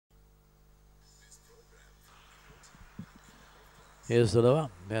Here's the lure,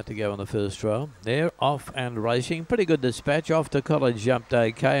 about to go on the first trial. They're off and racing. Pretty good dispatch. Off to College jumped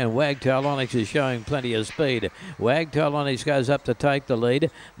okay, and Wagtail Onyx is showing plenty of speed. Wagtail Onyx goes up to take the lead,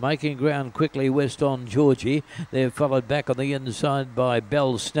 making ground quickly west on Georgie. They're followed back on the inside by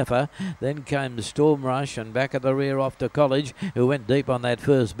Bell Sniffer. Then came Storm Rush, and back at the rear off to College, who went deep on that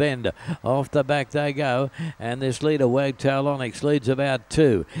first bend. Off the back they go, and this leader, Wagtail Onyx, leads about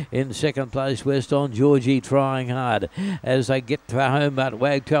 2. In second place, west on Georgie, trying hard as they get to home, but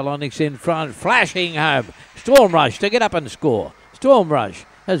Wagtail Onyx in front, flashing home. Storm Rush to get up and score. Storm Rush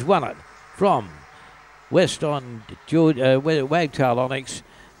has won it from west on Wagtail Onyx.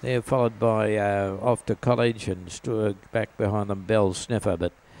 They're followed by off to College, and back behind them Bell Sniffer,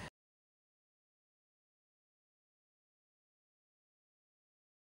 but